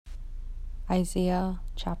Isaiah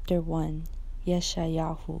chapter 1,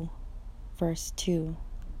 Yeshayahu, verse 2.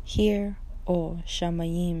 Hear, O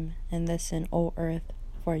Shamayim, and listen, O earth,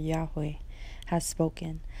 for Yahweh has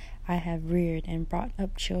spoken. I have reared and brought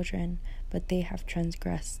up children, but they have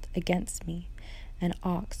transgressed against me. An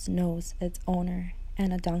ox knows its owner,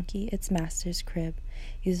 and a donkey its master's crib.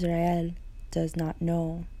 Israel does not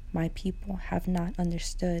know, my people have not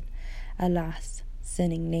understood. Alas,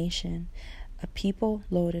 sinning nation, a people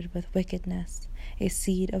loaded with wickedness, a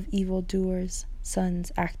seed of evildoers,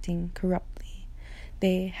 sons acting corruptly.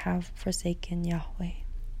 They have forsaken Yahweh.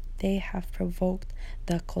 They have provoked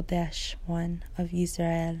the Kodesh One of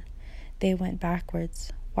Israel. They went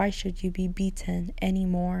backwards. Why should you be beaten any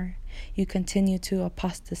more? You continue to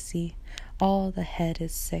apostasy. All the head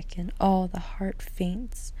is sick, and all the heart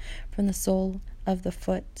faints. From the sole of the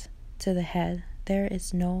foot to the head, there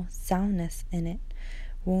is no soundness in it.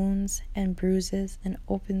 Wounds and bruises and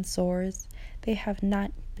open sores, they have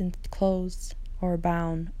not been closed or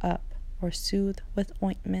bound up or soothed with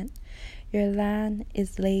ointment. Your land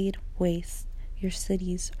is laid waste. Your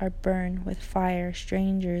cities are burned with fire.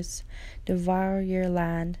 Strangers devour your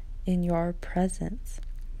land in your presence,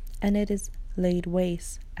 and it is laid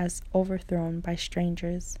waste as overthrown by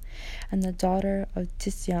strangers. And the daughter of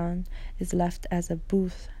Tisyon is left as a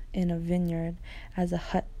booth in a vineyard, as a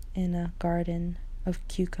hut in a garden of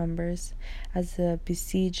cucumbers, as a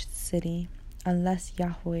besieged city. Unless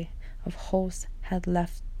Yahweh of hosts had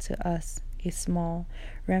left to us a small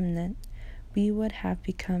remnant, we would have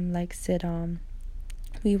become like Sidon.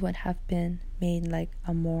 We would have been made like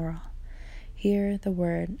Amorah. Hear the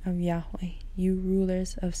word of Yahweh, you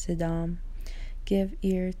rulers of Sidon. Give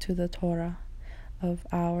ear to the Torah of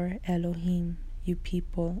our Elohim, you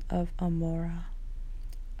people of Amorah.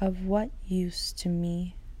 Of what use to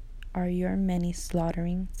me are your many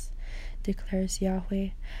slaughterings, declares Yahweh.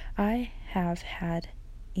 I have had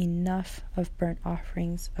enough of burnt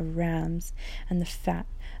offerings of rams and the fat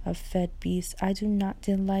of fed beasts. I do not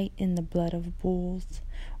delight in the blood of bulls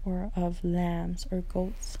or of lambs or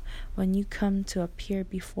goats. When you come to appear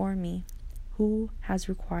before me, who has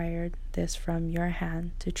required this from your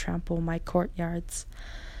hand to trample my courtyards?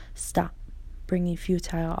 Stop bringing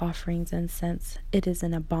futile offerings and incense. It is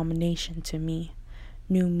an abomination to me.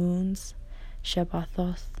 New moons,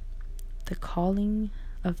 Shabbathoth, the calling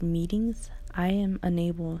of meetings. I am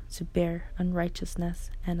unable to bear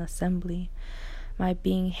unrighteousness and assembly. My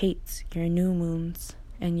being hates your new moons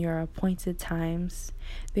and your appointed times.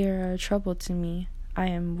 They are a trouble to me. I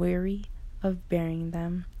am weary of bearing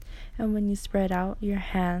them. And when you spread out your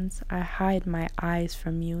hands, I hide my eyes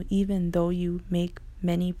from you. Even though you make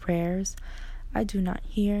many prayers, I do not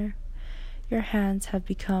hear. Your hands have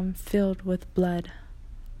become filled with blood.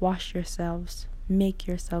 Wash yourselves, make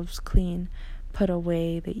yourselves clean, put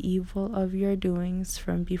away the evil of your doings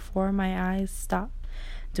from before my eyes. Stop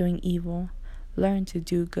doing evil, learn to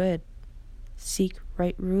do good, seek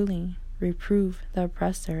right ruling, reprove the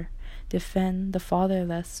oppressor, defend the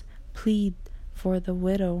fatherless, plead for the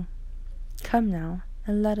widow. Come now,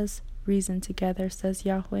 and let us reason together, says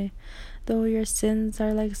Yahweh. Though your sins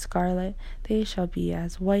are like scarlet, they shall be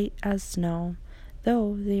as white as snow.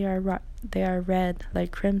 Though they are red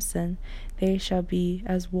like crimson, they shall be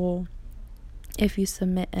as wool. If you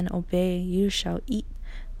submit and obey, you shall eat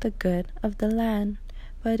the good of the land.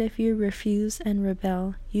 But if you refuse and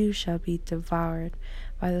rebel, you shall be devoured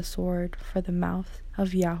by the sword, for the mouth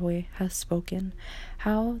of Yahweh has spoken.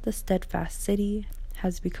 How the steadfast city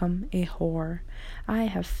has become a whore. I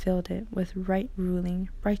have filled it with right ruling,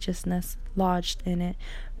 righteousness lodged in it.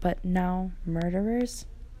 But now murderers?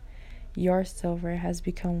 Your silver has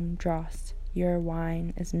become dross, your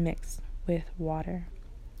wine is mixed with water.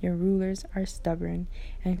 Your rulers are stubborn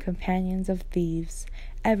and companions of thieves.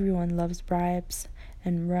 Everyone loves bribes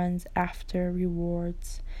and runs after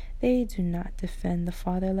rewards. They do not defend the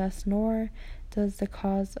fatherless, nor does the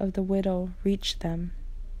cause of the widow reach them.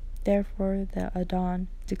 Therefore the Adon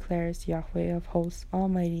declares, Yahweh of hosts,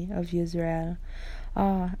 Almighty of Israel.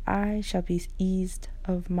 Ah, I shall be eased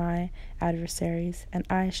of my adversaries, and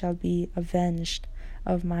I shall be avenged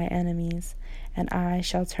of my enemies, and I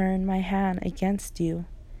shall turn my hand against you,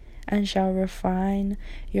 and shall refine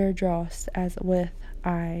your dross as with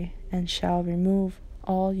eye, and shall remove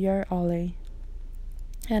all your olive,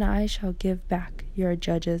 and I shall give back your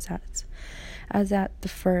judges as at the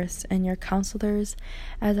first, and your counselors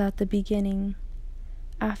as at the beginning.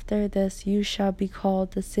 After this you shall be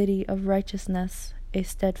called the city of righteousness, a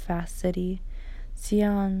steadfast city.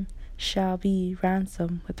 Zion shall be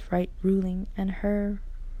ransomed with right ruling, and her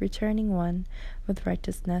returning one with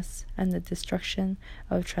righteousness, and the destruction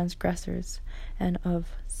of transgressors and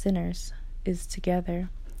of sinners is together,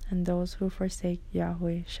 and those who forsake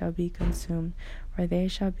Yahweh shall be consumed, for they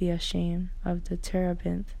shall be ashamed of the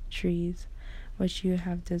terebinth trees which you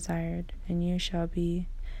have desired, and you shall be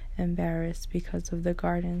embarrassed because of the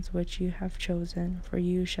gardens which you have chosen, for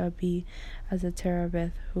you shall be as a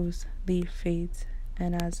terebinth whose leaf fades,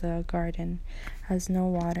 and as a garden has no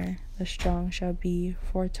water. The strong shall be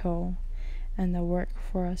for tow, and the work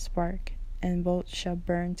for a spark, and both shall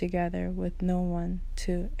burn together with no one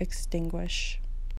to extinguish.